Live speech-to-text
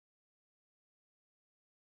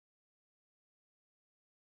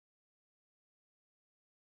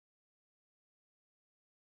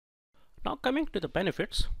Now coming to the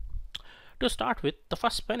benefits, to start with, the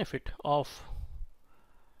first benefit of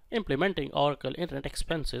implementing Oracle Internet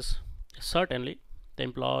Expenses is certainly the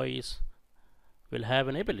employees will have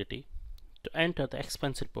an ability to enter the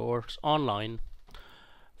expense reports online,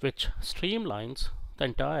 which streamlines the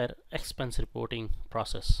entire expense reporting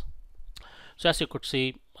process. So as you could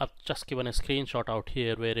see, I've just given a screenshot out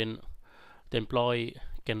here wherein the employee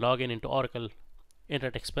can log in into Oracle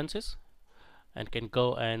Internet Expenses and can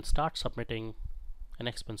go and start submitting an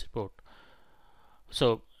expense report.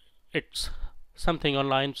 So it's something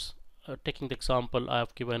online, taking the example I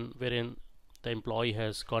have given wherein the employee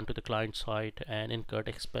has gone to the client site and incurred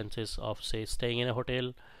expenses of, say, staying in a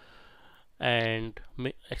hotel and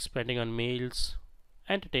spending on meals,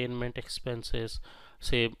 entertainment expenses,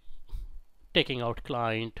 say taking out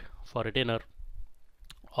client for a dinner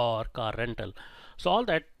or car rental. So all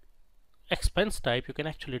that expense type, you can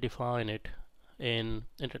actually define it in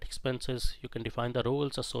Internet Expenses. You can define the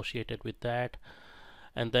rules associated with that,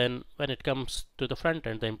 and then when it comes to the front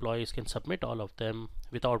end, the employees can submit all of them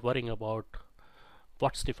without worrying about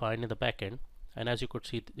what's defined in the back end. And as you could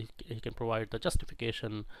see, he can provide the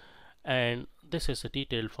justification, and this is a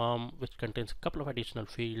detailed form which contains a couple of additional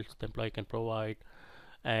fields the employee can provide,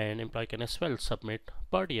 and employee can as well submit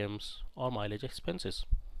per diems or mileage expenses.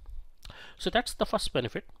 So that's the first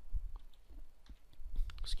benefit.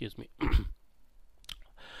 Excuse me.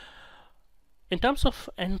 In terms of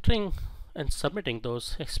entering and submitting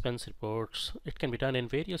those expense reports, it can be done in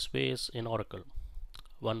various ways in Oracle.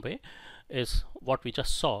 One way is what we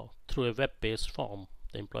just saw, through a web-based form.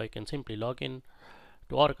 The employee can simply log in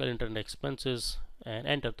to Oracle Internet Expenses and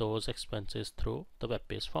enter those expenses through the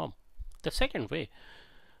web-based form. The second way,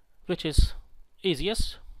 which is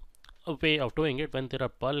easiest a way of doing it when there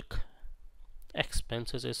are bulk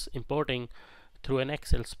expenses, is importing through an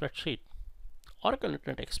Excel spreadsheet. Oracle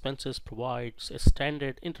Internet Expenses provides a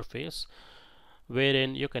standard interface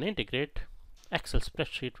wherein you can integrate Excel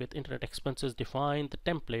spreadsheet with Internet Expenses, define the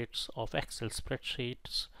templates of Excel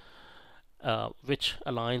spreadsheets which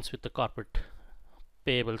aligns with the corporate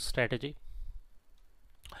payable strategy,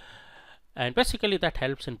 and basically that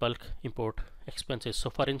helps in bulk import expenses. So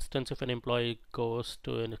for instance, if an employee goes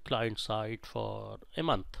to a client site for a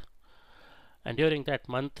month, and during that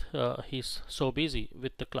month he's so busy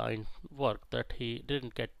with the client work that he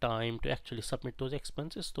didn't get time to actually submit those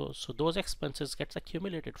expenses, so those expenses gets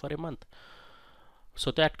accumulated for a month. So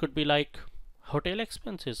that could be like hotel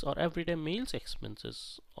expenses or everyday meals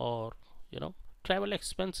expenses, or travel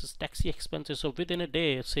expenses, taxi expenses. So within a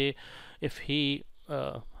day, say if he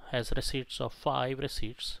has receipts of 5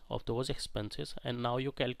 receipts of those expenses, and now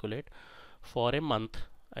you calculate for a month,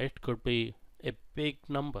 it could be a big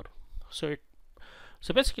number. So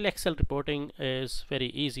basically Excel reporting is very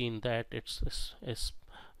easy in that it's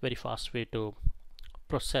very fast way to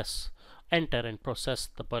enter and process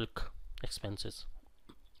the bulk expenses.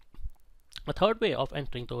 A third way of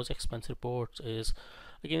entering those expense reports is,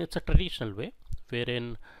 again, it's a traditional way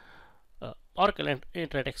wherein Oracle and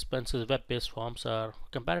Internet Expenses web-based forms are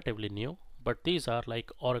comparatively new, but these are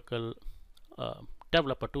like Oracle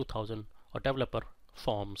Developer 2000 or developer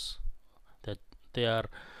forms. That they are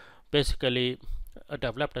basically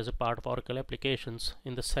developed as a part of Oracle applications,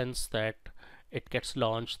 in the sense that it gets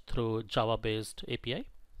launched through Java-based API.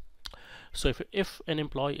 So if an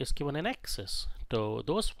employee is given an access to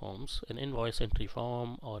those forms, an invoice entry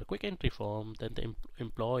form or a quick entry form, then the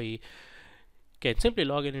employee can simply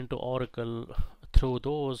log in into Oracle through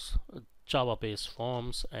those Java-based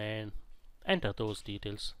forms and enter those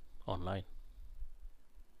details online.